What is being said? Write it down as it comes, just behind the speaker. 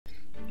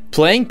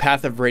Playing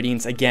Path of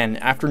Radiance again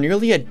after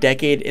nearly a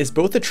decade is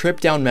both a trip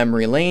down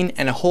memory lane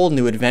and a whole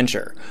new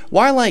adventure.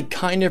 While I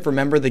kind of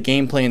remember the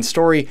gameplay and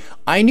story,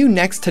 I knew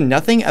next to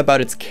nothing about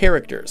its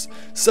characters,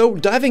 so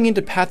diving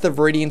into Path of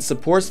Radiance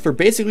supports for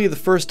basically the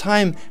first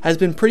time has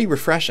been pretty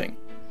refreshing.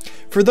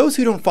 For those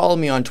who don't follow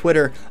me on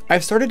Twitter,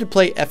 I've started to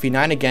play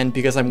FE9 again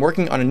because I'm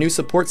working on a new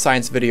support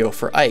science video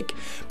for Ike,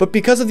 but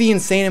because of the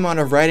insane amount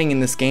of writing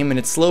in this game and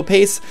its slow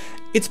pace,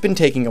 it's been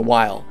taking a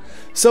while.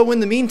 So in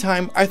the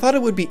meantime, I thought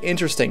it would be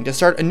interesting to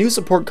start a new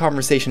support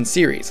conversation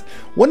series,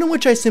 one in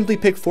which I simply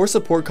pick 4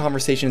 support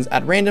conversations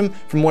at random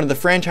from one of the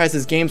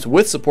franchise's games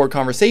with support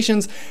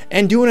conversations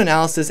and do an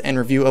analysis and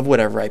review of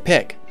whatever I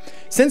pick.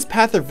 Since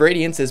Path of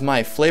Radiance is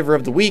my flavor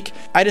of the week,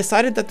 I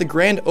decided that the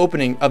grand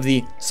opening of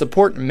the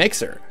Support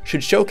Mixer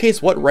should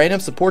showcase what random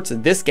supports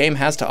this game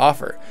has to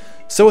offer.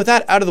 So with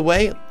that out of the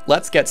way,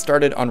 let's get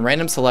started on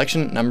random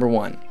selection number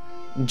 1.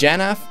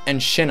 Janaff and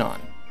Shinon.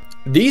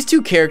 These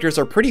two characters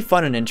are pretty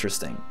fun and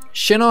interesting.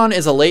 Shinon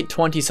is a late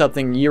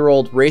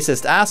 20-something-year-old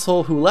racist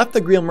asshole who left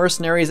the Greel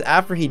mercenaries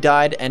after he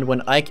died and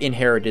when Ike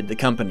inherited the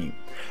company.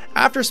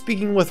 After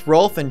speaking with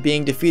Rolf and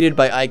being defeated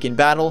by Ike in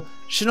battle,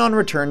 Shinon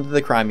returned to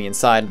the Crimean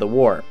side of the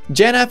war.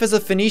 Janaff is a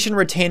Phoenician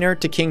retainer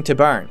to King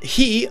Tabarn.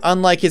 He,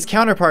 unlike his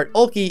counterpart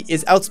Ulki,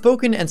 is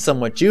outspoken and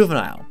somewhat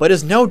juvenile, but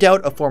is no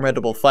doubt a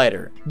formidable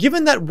fighter.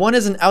 Given that one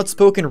is an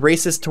outspoken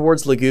racist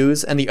towards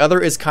Laguz and the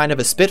other is kind of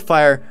a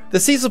spitfire, the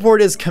C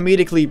support is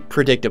comedically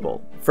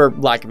predictable, for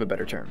lack of a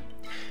better term.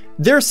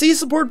 Their C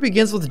support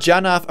begins with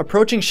Janaff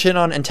approaching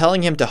Shinon and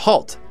telling him to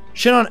halt.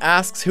 Shinon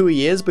asks who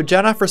he is, but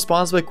Janaff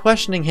responds by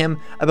questioning him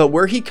about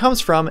where he comes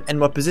from and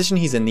what position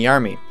he's in the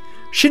army.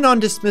 Shinon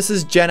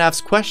dismisses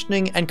Janaff's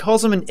questioning and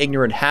calls him an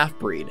ignorant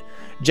half-breed.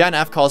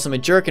 Janaff calls him a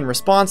jerk in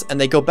response, and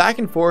they go back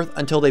and forth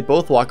until they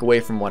both walk away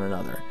from one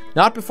another,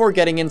 not before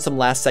getting in some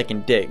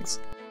last-second digs.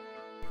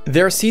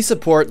 Their C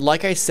support,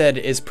 like I said,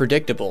 is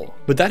predictable,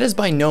 but that is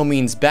by no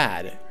means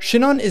bad.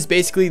 Shinon is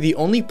basically the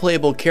only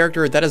playable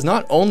character that is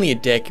not only a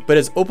dick, but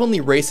is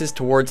openly racist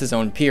towards his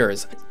own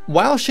peers.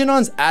 While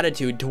Shinon's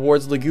attitude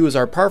towards Laguz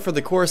are par for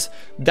the course,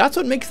 that's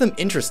what makes them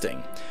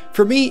interesting.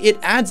 For me, it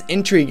adds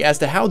intrigue as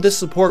to how this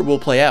support will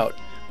play out.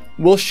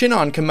 Will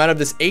Shinon come out of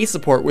this A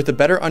support with a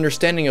better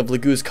understanding of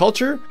Laguz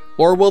culture?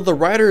 Or will the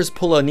writers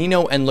pull a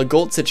Nino and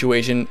Legault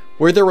situation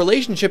where their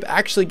relationship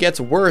actually gets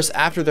worse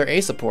after their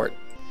A support?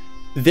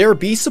 Their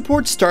B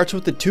support starts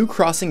with the two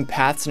crossing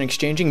paths and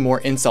exchanging more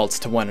insults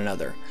to one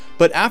another.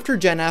 But after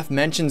Janaff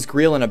mentions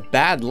Greel in a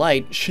bad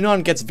light,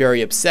 Shinon gets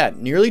very upset,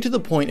 nearly to the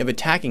point of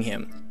attacking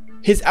him.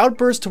 His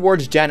outburst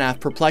towards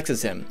Janaff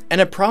perplexes him, and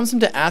it prompts him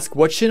to ask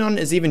what Shinon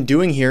is even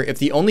doing here if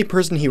the only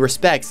person he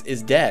respects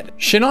is dead.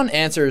 Shinon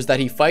answers that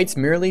he fights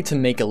merely to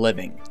make a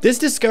living. This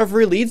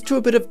discovery leads to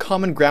a bit of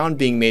common ground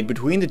being made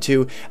between the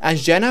two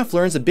as Janaff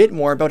learns a bit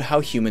more about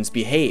how humans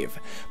behave.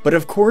 But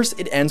of course,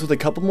 it ends with a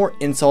couple more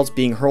insults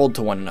being hurled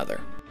to one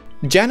another.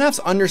 Janaff's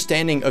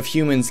understanding of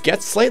humans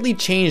gets slightly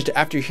changed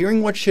after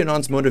hearing what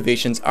Shinon's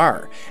motivations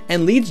are,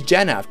 and leads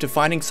Janaff to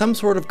finding some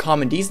sort of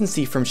common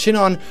decency from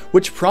Shinon,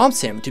 which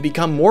prompts him to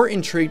become more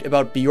intrigued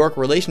about Bjork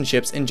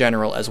relationships in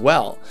general as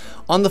well.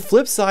 On the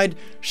flip side,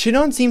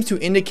 Shinon seems to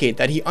indicate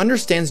that he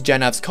understands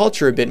Janaff's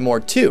culture a bit more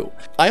too.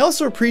 I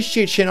also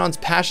appreciate Shinon's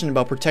passion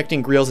about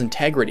protecting Greel's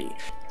integrity.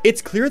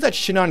 It's clear that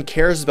Shinon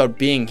cares about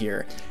being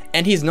here,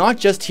 and he's not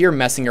just here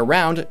messing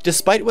around,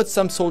 despite what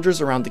some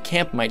soldiers around the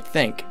camp might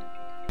think.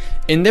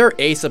 In their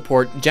A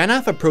support,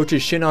 Janaff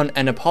approaches Shinon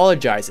and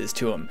apologizes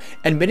to him,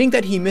 admitting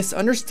that he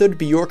misunderstood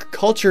Bjork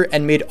culture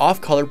and made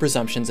off-color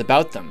presumptions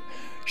about them.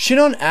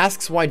 Shinon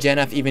asks why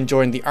Janaff even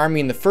joined the army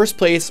in the first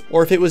place,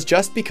 or if it was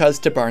just because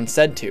Tabarn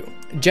said to.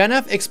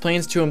 Janaff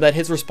explains to him that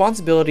his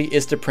responsibility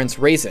is to Prince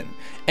Raisin,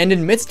 and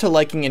admits to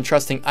liking and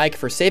trusting Ike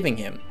for saving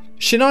him.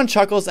 Shinon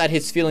chuckles at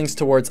his feelings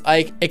towards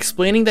Ike,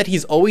 explaining that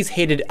he's always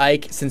hated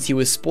Ike since he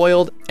was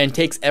spoiled and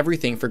takes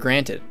everything for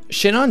granted.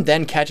 Shinon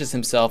then catches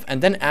himself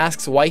and then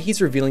asks why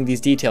he's revealing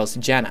these details to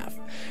Janaff.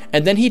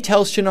 And then he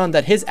tells Shinon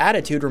that his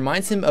attitude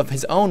reminds him of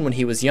his own when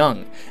he was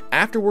young.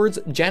 Afterwards,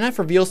 Janaff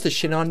reveals to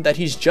Shinon that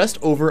he's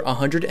just over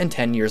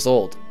 110 years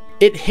old.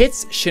 It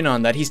hits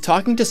Shinon that he's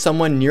talking to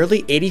someone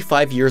nearly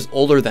 85 years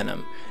older than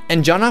him,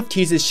 and Janaff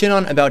teases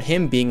Shinon about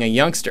him being a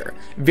youngster.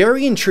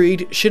 Very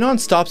intrigued, Shinon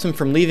stops him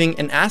from leaving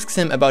and asks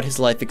him about his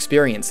life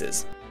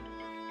experiences.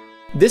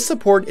 This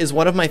support is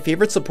one of my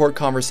favorite support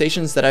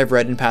conversations that I've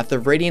read in Path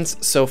of Radiance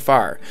so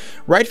far.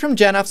 Right from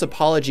Janaff's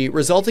apology,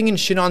 resulting in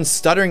Shinon's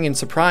stuttering in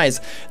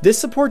surprise, this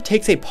support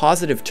takes a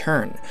positive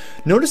turn.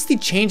 Notice the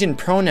change in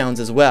pronouns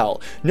as well.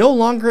 No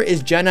longer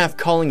is Janaff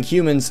calling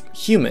humans,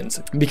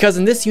 humans, because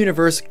in this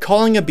universe,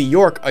 calling a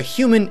Bjork a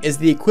human is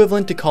the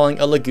equivalent to calling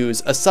a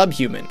Laguz a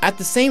subhuman. At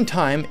the same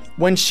time,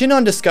 when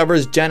Shinon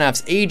discovers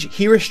Janaff's age,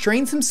 he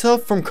restrains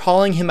himself from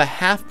calling him a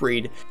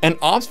half-breed and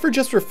opts for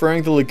just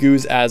referring to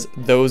Laguz as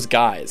those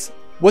guys.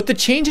 What the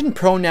change in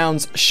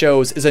pronouns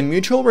shows is a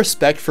mutual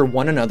respect for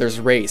one another's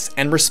race,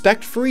 and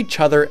respect for each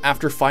other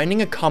after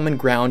finding a common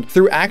ground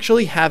through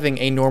actually having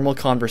a normal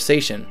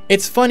conversation.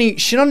 It's funny,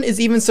 Shinon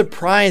is even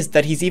surprised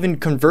that he's even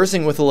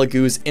conversing with a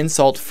Laguz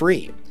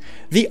insult-free.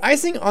 The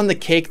icing on the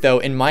cake though,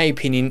 in my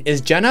opinion,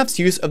 is Janaff's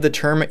use of the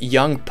term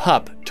young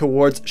pup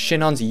towards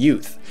Shinon's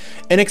youth,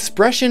 an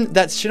expression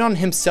that Shinon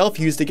himself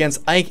used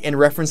against Ike in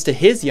reference to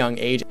his young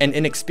age and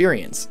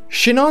inexperience.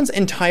 Shinon's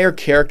entire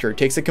character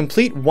takes a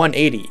complete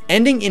 180,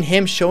 ending in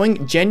him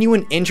showing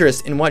genuine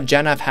interest in what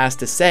Janaff has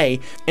to say,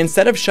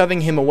 instead of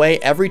shoving him away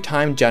every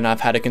time Janaff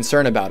had a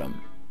concern about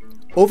him.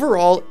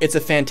 Overall, it's a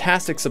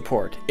fantastic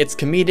support. It's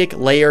comedic,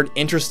 layered,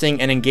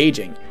 interesting, and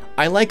engaging.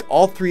 I like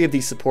all three of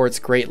these supports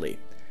greatly.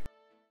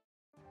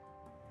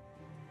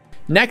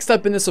 Next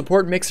up in the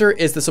support mixer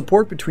is the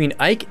support between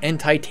Ike and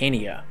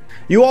Titania.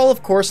 You all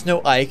of course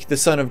know Ike, the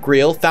son of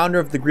Greel, founder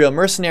of the Greel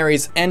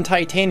Mercenaries, and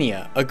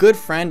Titania, a good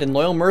friend and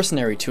loyal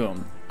mercenary to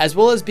him, as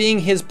well as being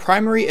his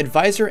primary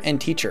advisor and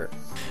teacher.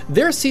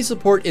 Their C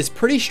support is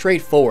pretty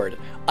straightforward.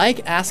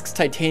 Ike asks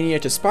Titania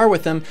to spar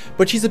with him,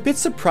 but she's a bit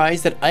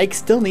surprised that Ike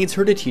still needs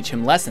her to teach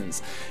him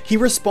lessons. He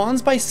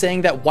responds by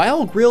saying that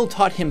while Greel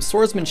taught him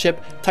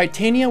swordsmanship,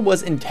 Titania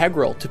was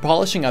integral to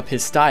polishing up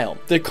his style.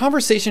 The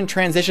conversation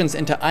transitions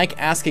into Ike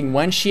asking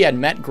when she had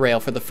met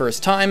Greel for the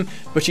first time,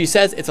 but she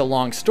says it's a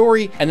long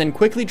story and then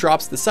quickly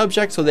drops the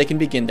subject so they can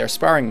begin their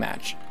sparring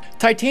match.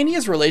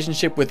 Titania's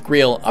relationship with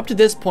Greel up to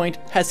this point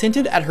has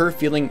hinted at her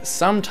feeling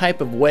some type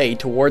of way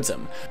towards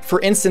him.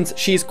 For instance,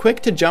 she's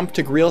quick to jump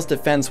to Greel's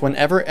defense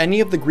whenever any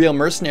of the Greel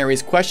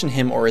mercenaries question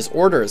him or his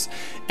orders,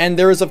 and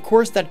there is of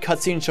course that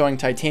cutscene showing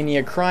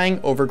Titania crying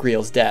over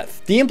Greel's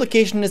death. The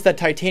implication is that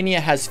Titania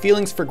has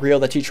feelings for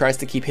Greel that she tries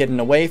to keep hidden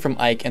away from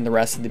Ike and the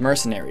rest of the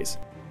mercenaries.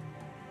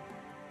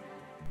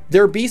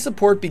 Their B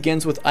support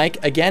begins with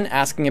Ike again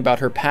asking about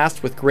her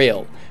past with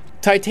Greel.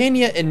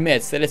 Titania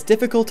admits that it's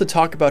difficult to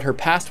talk about her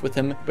past with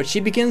him, but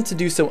she begins to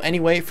do so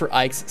anyway for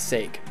Ike's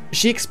sake.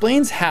 She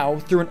explains how,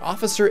 through an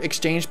officer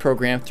exchange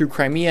program through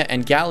Crimea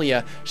and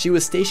Gallia, she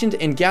was stationed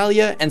in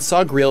Gallia and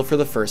saw Greel for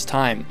the first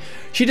time.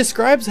 She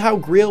describes how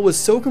Greel was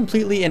so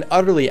completely and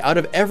utterly out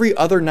of every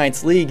other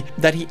Knight's League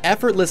that he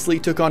effortlessly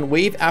took on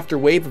wave after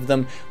wave of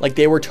them like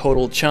they were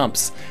total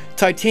chumps.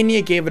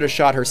 Titania gave it a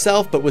shot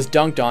herself but was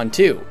dunked on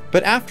too.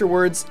 But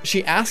afterwards,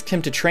 she asked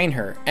him to train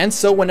her, and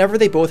so whenever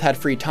they both had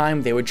free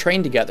time, they would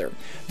train together.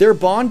 Their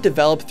bond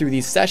developed through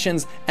these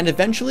sessions, and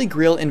eventually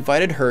Greel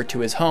invited her to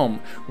his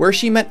home, where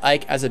she met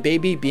Ike as a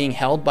baby being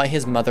held by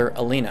his mother,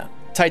 Alina.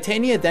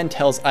 Titania then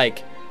tells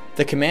Ike,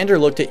 "The commander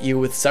looked at you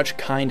with such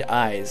kind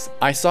eyes.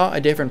 I saw a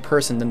different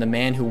person than the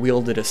man who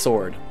wielded a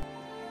sword."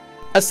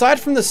 Aside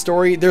from the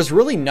story, there's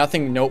really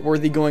nothing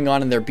noteworthy going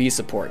on in their B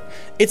support.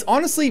 It's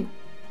honestly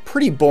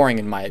pretty boring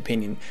in my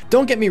opinion.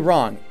 Don't get me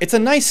wrong, it's a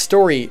nice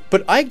story,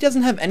 but Ike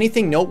doesn't have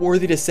anything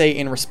noteworthy to say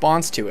in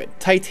response to it.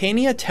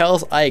 Titania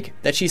tells Ike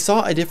that she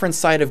saw a different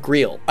side of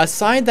Greel, a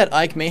side that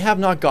Ike may have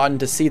not gotten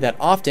to see that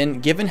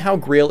often given how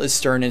Greel is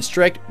stern and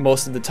strict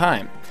most of the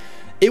time.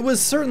 It was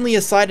certainly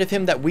a side of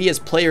him that we as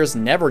players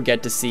never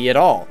get to see at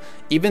all,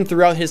 even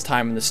throughout his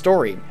time in the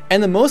story.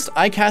 And the most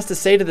Ike has to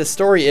say to this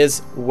story is,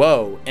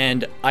 "Whoa,"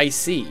 and "I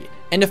see."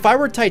 And if I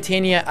were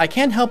Titania, I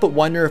can't help but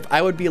wonder if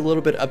I would be a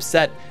little bit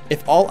upset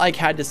if all Ike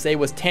had to say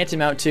was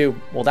tantamount to,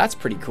 "Well, that's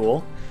pretty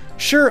cool."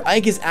 Sure,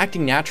 Ike is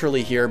acting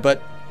naturally here,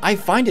 but I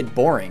find it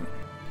boring.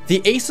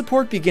 The A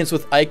support begins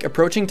with Ike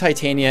approaching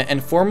Titania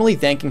and formally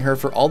thanking her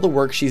for all the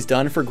work she's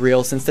done for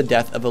Greel since the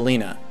death of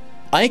Alina.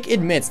 Ike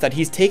admits that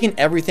he's taken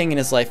everything in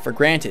his life for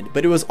granted,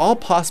 but it was all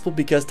possible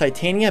because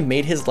Titania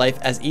made his life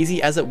as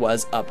easy as it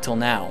was up till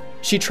now.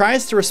 She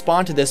tries to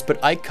respond to this,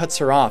 but Ike cuts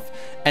her off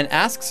and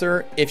asks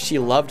her if she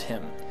loved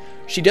him.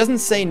 She doesn't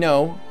say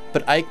no,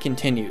 but Ike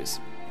continues.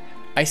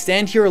 "I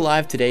stand here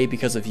alive today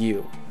because of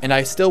you, and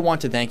I still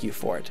want to thank you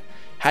for it.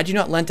 Had you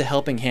not lent a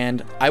helping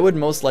hand, I would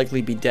most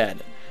likely be dead,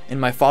 and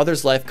my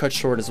father's life cut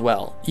short as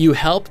well. You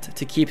helped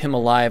to keep him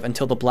alive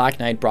until the Black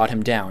Knight brought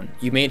him down.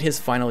 You made his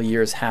final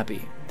years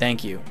happy.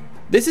 Thank you."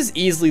 This is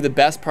easily the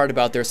best part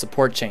about their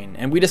support chain,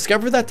 and we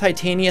discover that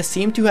Titania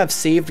seemed to have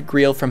saved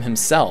Greel from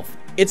himself.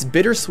 It's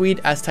bittersweet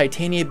as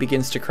Titania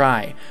begins to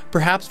cry,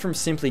 perhaps from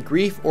simply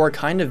grief or a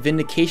kind of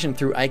vindication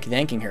through Ike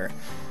thanking her.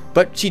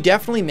 But she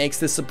definitely makes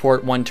this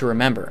support one to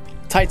remember.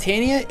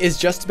 Titania is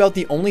just about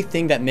the only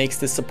thing that makes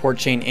this support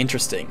chain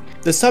interesting.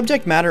 The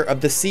subject matter of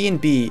the C and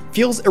B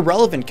feels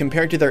irrelevant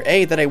compared to their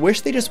A that I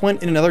wish they just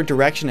went in another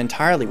direction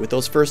entirely with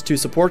those first two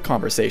support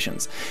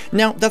conversations.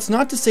 Now, that's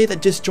not to say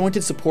that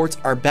disjointed supports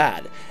are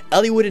bad.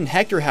 Eliwood and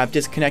Hector have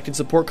disconnected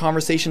support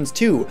conversations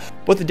too,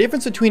 but the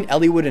difference between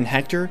Eliwood and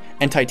Hector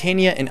and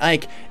Titania and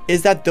Ike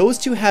is that those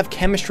two have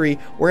chemistry,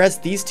 whereas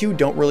these two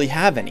don't really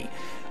have any.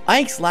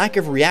 Ike's lack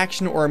of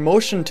reaction or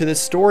emotion to this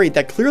story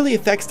that clearly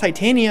affects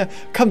Titania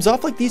comes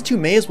off like these two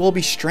may as well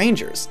be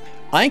strangers.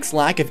 Ike's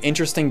lack of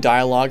interesting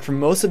dialogue for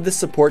most of this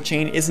support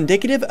chain is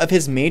indicative of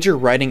his major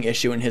writing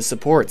issue in his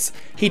supports.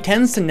 He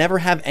tends to never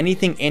have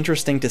anything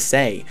interesting to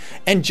say.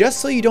 And just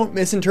so you don't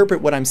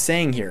misinterpret what I'm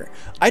saying here,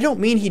 I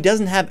don't mean he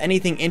doesn't have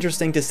anything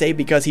interesting to say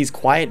because he's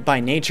quiet by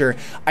nature.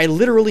 I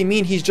literally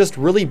mean he's just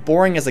really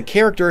boring as a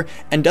character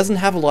and doesn't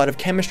have a lot of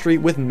chemistry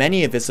with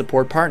many of his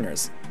support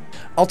partners.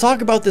 I'll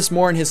talk about this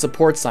more in his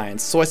support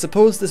science, so I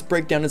suppose this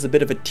breakdown is a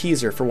bit of a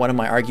teaser for one of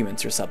my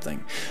arguments or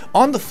something.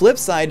 On the flip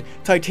side,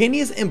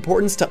 Titania's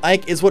importance to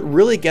Ike is what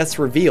really gets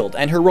revealed,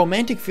 and her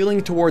romantic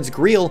feeling towards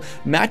Greel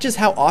matches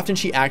how often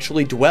she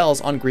actually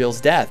dwells on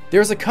Greel's death.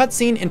 There's a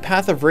cutscene in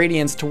Path of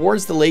Radiance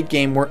towards the late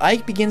game where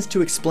Ike begins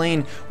to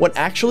explain what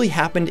actually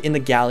happened in the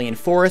Gallian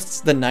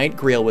forests the night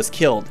Greel was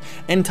killed,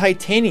 and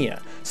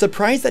Titania,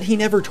 surprised that he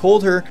never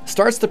told her,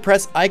 starts to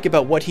press Ike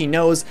about what he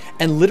knows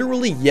and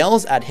literally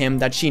yells at him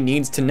that she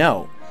needs to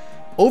know.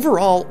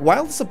 Overall,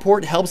 while the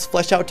support helps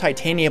flesh out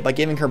Titania by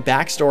giving her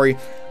backstory,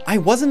 I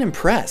wasn't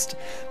impressed,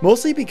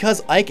 mostly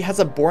because Ike has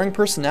a boring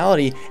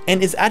personality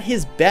and is at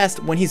his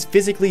best when he's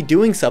physically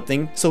doing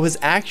something, so his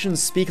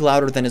actions speak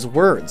louder than his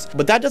words.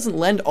 But that doesn't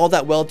lend all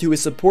that well to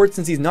his support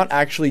since he's not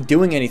actually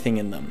doing anything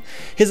in them.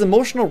 His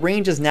emotional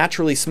range is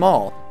naturally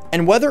small,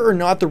 and whether or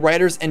not the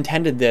writers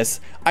intended this,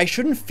 I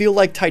shouldn't feel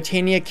like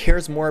Titania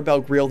cares more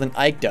about Greel than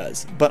Ike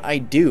does, but I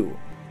do.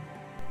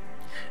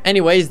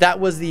 Anyways, that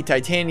was the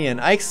Titania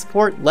and Ike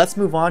support. Let's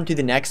move on to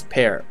the next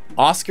pair,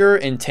 Oscar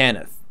and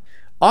Tanith.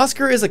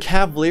 Oscar is a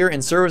cavalier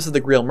in service of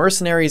the Greel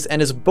mercenaries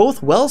and is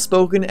both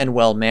well-spoken and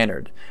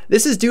well-mannered.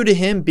 This is due to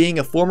him being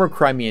a former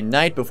Crimean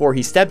knight before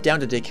he stepped down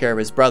to take care of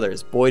his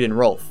brothers, Boyd and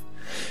Rolf.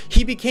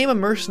 He became a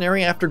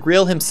mercenary after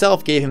Greel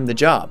himself gave him the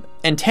job,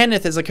 and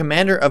Tanith is a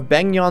commander of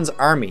Bengyon's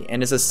army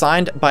and is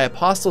assigned by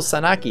Apostle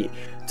Sanaki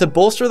to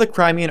bolster the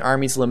Crimean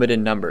army's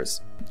limited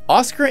numbers.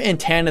 Oscar and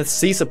Tanith's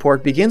sea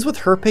support begins with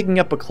her picking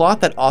up a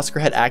cloth that Oscar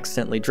had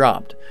accidentally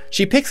dropped.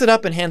 She picks it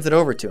up and hands it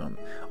over to him.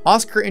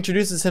 Oscar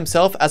introduces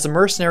himself as a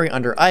mercenary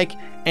under Ike,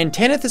 and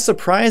Tanith is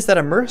surprised that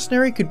a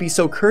mercenary could be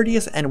so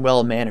courteous and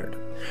well-mannered.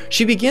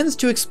 She begins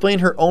to explain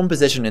her own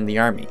position in the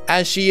army,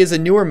 as she is a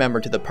newer member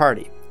to the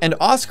party, and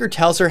Oscar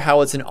tells her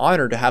how it's an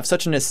honor to have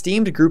such an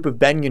esteemed group of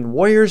Benyon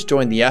warriors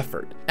join the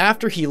effort.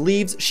 After he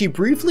leaves, she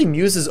briefly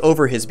muses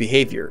over his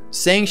behavior,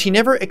 saying she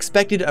never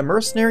expected a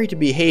mercenary to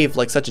behave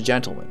like such a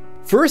gentleman.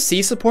 For a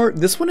sea support,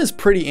 this one is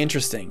pretty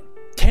interesting.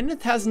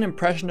 Tanith has an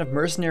impression of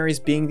mercenaries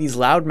being these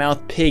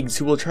loudmouth pigs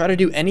who will try to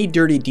do any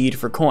dirty deed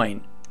for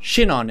coin.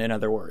 Shinon, in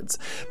other words,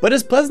 but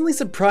is pleasantly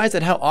surprised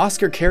at how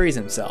Oscar carries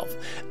himself.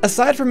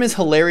 Aside from his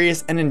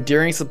hilarious and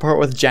endearing support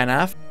with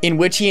Janaff, in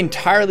which he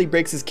entirely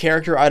breaks his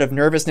character out of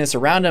nervousness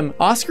around him,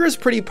 Oscar is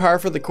pretty par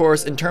for the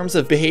course in terms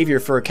of behavior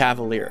for a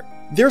cavalier.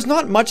 There's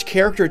not much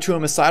character to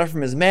him aside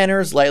from his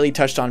manners, lightly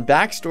touched on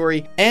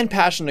backstory, and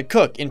passion to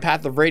cook in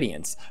Path of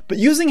Radiance, but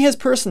using his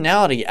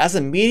personality as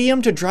a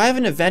medium to drive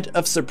an event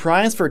of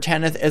surprise for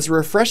Tanith is a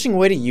refreshing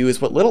way to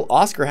use what little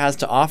Oscar has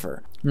to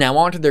offer. Now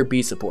on to their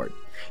B support.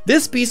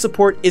 This B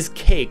support is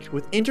caked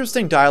with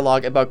interesting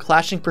dialogue about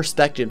clashing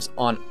perspectives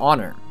on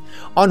honor.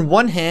 On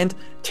one hand,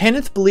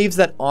 Tanith believes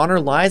that honor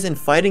lies in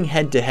fighting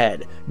head to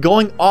head,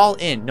 going all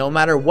in no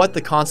matter what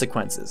the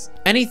consequences.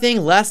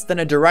 Anything less than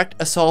a direct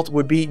assault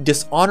would be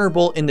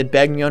dishonorable in the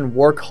Benyon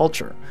war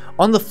culture.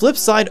 On the flip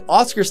side,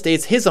 Oscar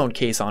states his own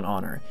case on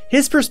honor.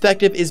 His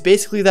perspective is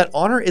basically that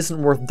honor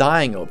isn't worth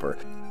dying over,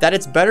 that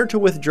it's better to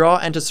withdraw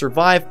and to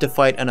survive to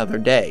fight another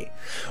day.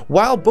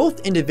 While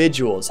both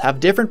individuals have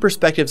different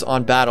perspectives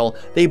on battle,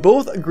 they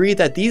both agree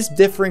that these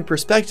differing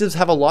perspectives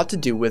have a lot to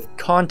do with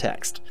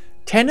context.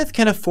 Tanith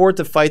can afford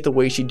to fight the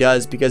way she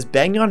does because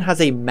Benyon has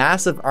a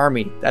massive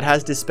army that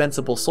has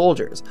dispensable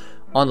soldiers.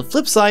 On the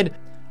flip side,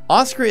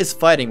 Oscar is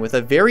fighting with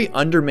a very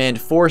undermanned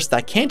force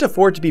that can't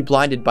afford to be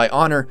blinded by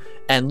honor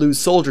and lose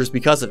soldiers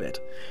because of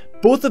it.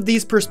 Both of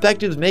these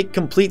perspectives make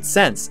complete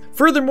sense.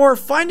 Furthermore,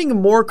 finding a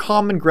more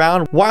common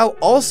ground while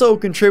also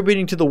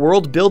contributing to the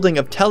world building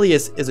of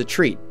Tellius is a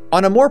treat.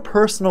 On a more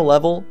personal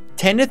level,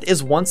 Tanith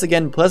is once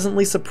again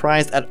pleasantly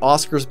surprised at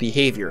Oscar's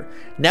behavior,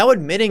 now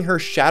admitting her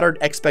shattered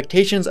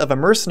expectations of a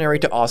mercenary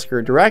to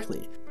Oscar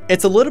directly.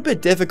 It's a little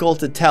bit difficult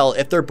to tell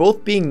if they're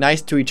both being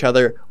nice to each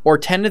other or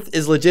Tanith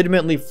is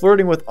legitimately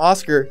flirting with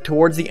Oscar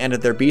towards the end of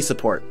their B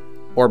support,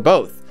 or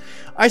both.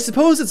 I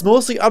suppose it's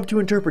mostly up to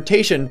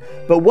interpretation,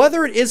 but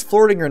whether it is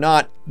flirting or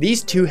not,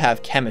 these two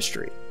have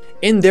chemistry.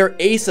 In their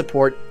A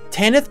support,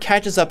 Tanith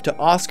catches up to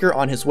Oscar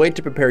on his way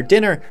to prepare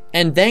dinner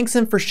and thanks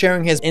him for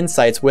sharing his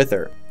insights with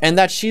her, and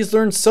that she's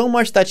learned so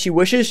much that she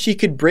wishes she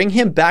could bring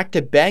him back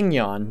to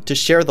Benyon to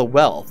share the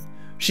wealth.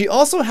 She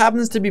also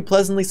happens to be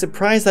pleasantly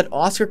surprised that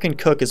Oscar can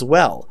cook as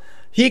well.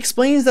 He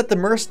explains that the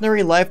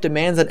mercenary life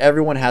demands that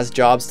everyone has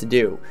jobs to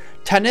do.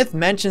 Tanith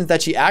mentions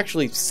that she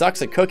actually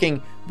sucks at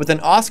cooking, but then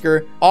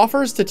Oscar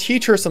offers to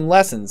teach her some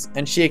lessons,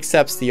 and she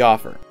accepts the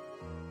offer.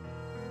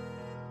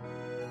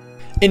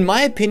 In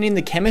my opinion,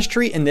 the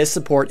chemistry in this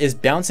support is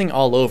bouncing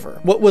all over.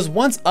 What was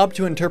once up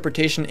to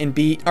interpretation in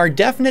B are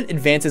definite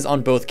advances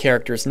on both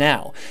characters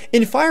now.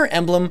 In Fire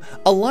Emblem,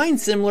 a line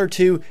similar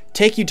to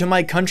 "take you to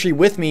my country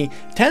with me"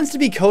 tends to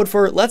be code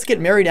for "let's get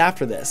married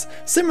after this."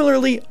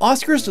 Similarly,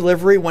 Oscar's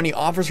delivery when he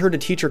offers her to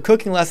teach her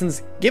cooking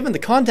lessons, given the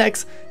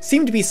context,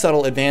 seem to be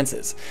subtle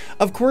advances.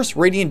 Of course,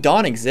 Radiant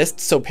Dawn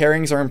exists, so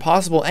pairings are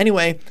impossible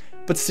anyway,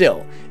 but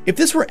still, if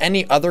this were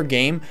any other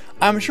game,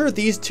 I'm sure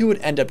these two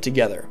would end up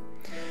together.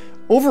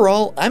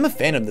 Overall, I'm a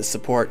fan of this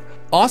support.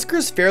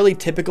 Oscar's fairly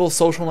typical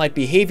social knight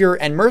behavior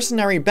and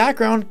mercenary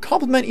background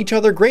complement each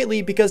other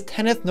greatly because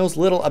Tanith knows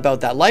little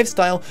about that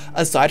lifestyle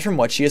aside from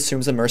what she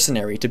assumes a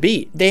mercenary to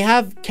be. They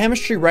have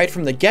chemistry right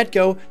from the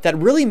get-go that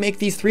really make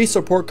these three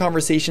support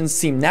conversations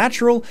seem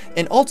natural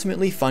and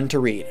ultimately fun to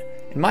read.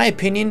 In my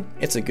opinion,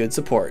 it's a good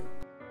support.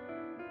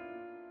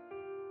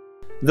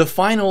 The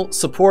final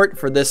support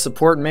for this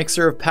support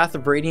mixer of Path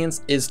of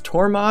Radiance is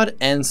Tormod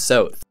and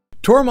Sothe.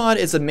 Tormod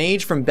is a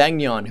mage from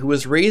Begnion who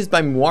was raised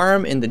by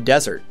Muarim in the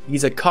desert.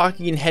 He's a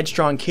cocky and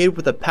headstrong kid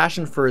with a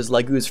passion for his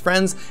Laguz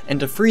friends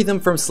and to free them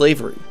from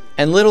slavery.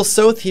 And little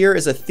Sothe here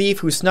is a thief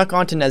who snuck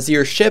onto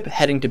Nazir's ship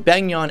heading to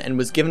Begnion and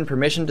was given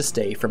permission to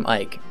stay from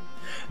Ike.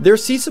 Their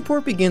sea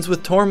support begins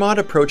with Tormod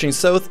approaching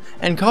Sothe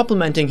and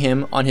complimenting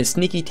him on his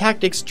sneaky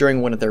tactics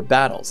during one of their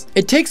battles.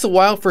 It takes a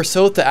while for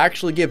Sothe to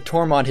actually give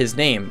Tormod his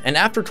name, and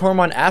after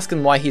Tormod asks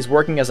him why he's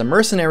working as a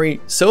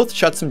mercenary, Sothe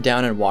shuts him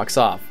down and walks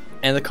off,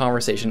 and the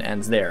conversation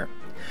ends there.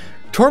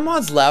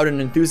 Tormod's loud and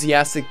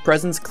enthusiastic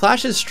presence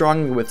clashes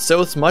strongly with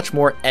Sothe's much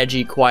more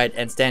edgy, quiet,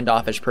 and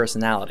standoffish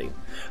personality.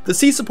 The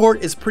C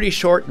support is pretty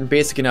short and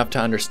basic enough to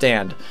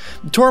understand.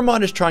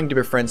 Tormod is trying to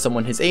befriend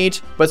someone his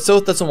age, but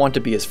Sothe doesn't want to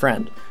be his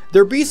friend.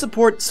 Their B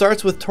support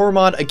starts with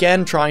Tormod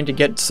again trying to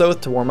get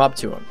Sothe to warm up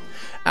to him.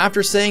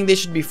 After saying they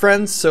should be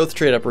friends, Sothe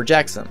straight up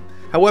rejects him.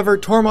 However,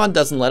 Tormod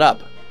doesn't let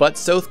up, but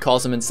Sothe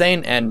calls him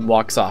insane and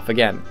walks off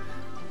again.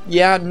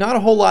 Yeah, not a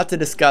whole lot to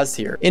discuss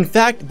here. In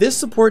fact, this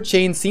support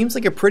chain seems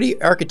like a pretty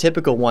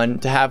archetypical one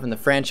to have in the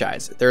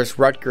franchise. There's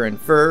Rutger and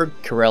Ferg,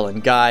 Karel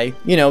and Guy,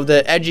 you know,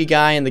 the edgy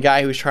guy and the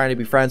guy who's trying to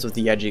be friends with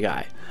the edgy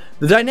guy.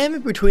 The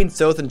dynamic between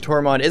Sothe and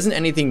Tormod isn't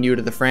anything new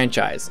to the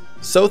franchise.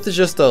 Sothe is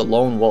just a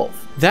lone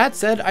wolf. That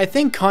said, I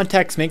think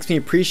context makes me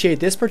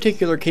appreciate this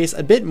particular case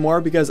a bit more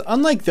because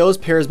unlike those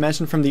pairs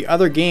mentioned from the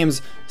other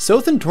games,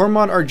 Sothe and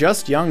Tormod are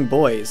just young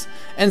boys.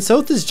 And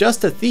Sothe is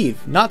just a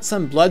thief, not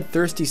some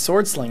bloodthirsty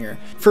swordslinger.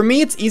 For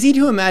me, it's easy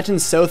to imagine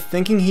Sothe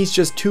thinking he's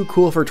just too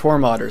cool for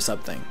Tormod or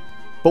something.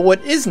 But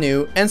what is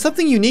new, and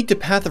something unique to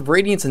Path of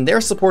Radiance and their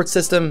support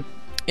system,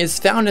 is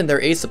found in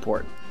their A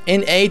support.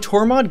 In A,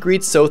 Tormod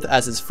greets Sothe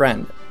as his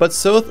friend, but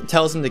Sothe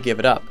tells him to give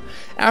it up.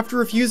 After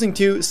refusing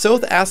to,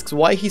 Sothe asks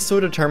why he's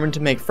so determined to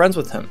make friends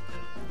with him.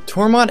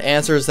 Tormod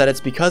answers that it's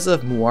because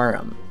of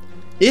Muarim.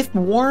 If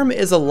Muarim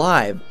is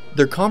alive,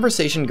 their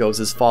conversation goes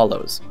as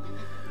follows.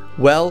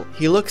 Well,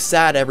 he looks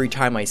sad every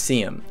time I see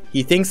him.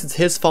 He thinks it's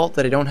his fault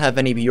that I don't have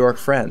any Bjork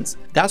friends.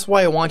 That's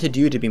why I wanted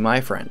you to be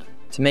my friend,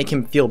 to make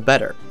him feel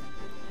better.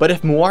 But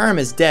if Muarim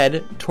is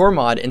dead,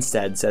 Tormod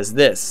instead says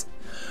this.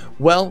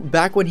 Well,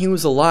 back when he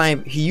was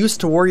alive, he used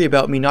to worry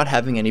about me not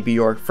having any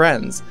Bjork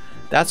friends.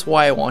 That's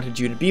why I wanted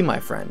you to be my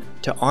friend,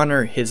 to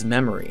honor his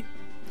memory.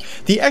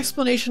 The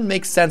explanation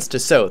makes sense to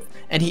Sothe,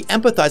 and he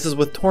empathizes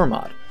with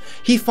Tormod.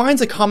 He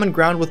finds a common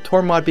ground with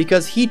Tormod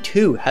because he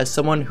too has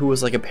someone who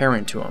was like a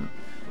parent to him.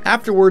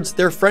 Afterwards,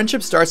 their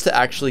friendship starts to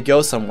actually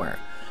go somewhere.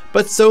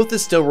 But Sothe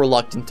is still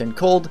reluctant and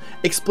cold,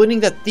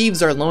 explaining that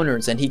thieves are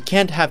loners and he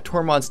can't have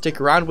Tormod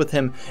stick around with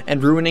him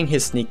and ruining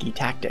his sneaky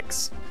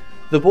tactics.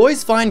 The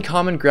boys find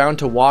common ground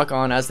to walk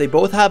on as they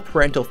both have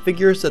parental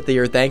figures that they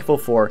are thankful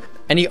for,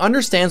 and he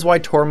understands why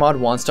Tormod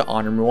wants to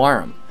honor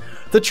Muarim.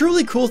 The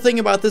truly cool thing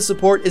about this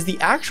support is the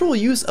actual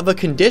use of a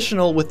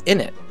conditional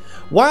within it.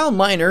 While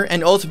minor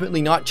and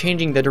ultimately not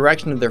changing the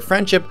direction of their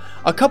friendship,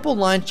 a couple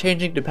lines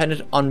changing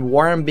dependent on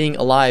Muarim being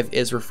alive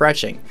is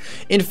refreshing.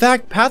 In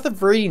fact, Path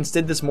of Radiance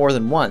did this more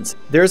than once.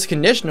 There's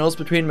conditionals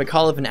between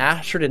McAuliffe and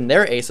Astrid in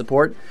their A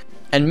support,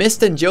 and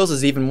Mist and Jill's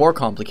is even more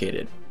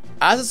complicated.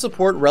 As a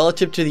support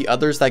relative to the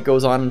others that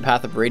goes on in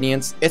Path of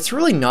Radiance, it's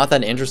really not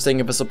that interesting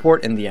of a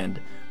support in the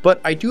end,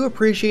 but I do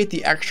appreciate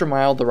the extra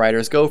mile the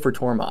writers go for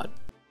Tormod.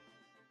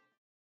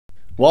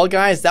 Well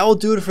guys, that will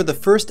do it for the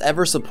first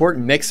ever support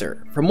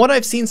mixer. From what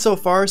I've seen so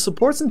far,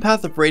 supports in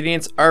Path of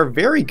Radiance are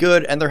very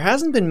good and there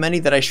hasn't been many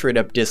that I straight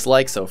up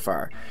dislike so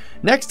far.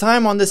 Next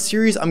time on this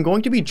series, I'm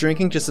going to be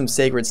drinking to some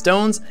sacred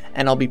stones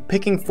and I'll be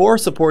picking 4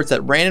 supports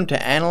at random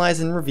to analyze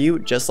and review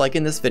just like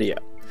in this video.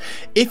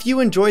 If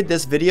you enjoyed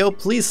this video,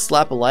 please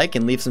slap a like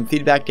and leave some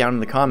feedback down in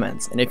the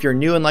comments. And if you're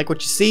new and like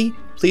what you see,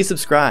 please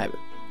subscribe.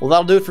 Well,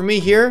 that'll do it for me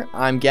here.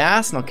 I'm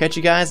Gas, and I'll catch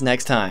you guys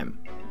next time.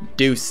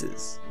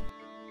 Deuces.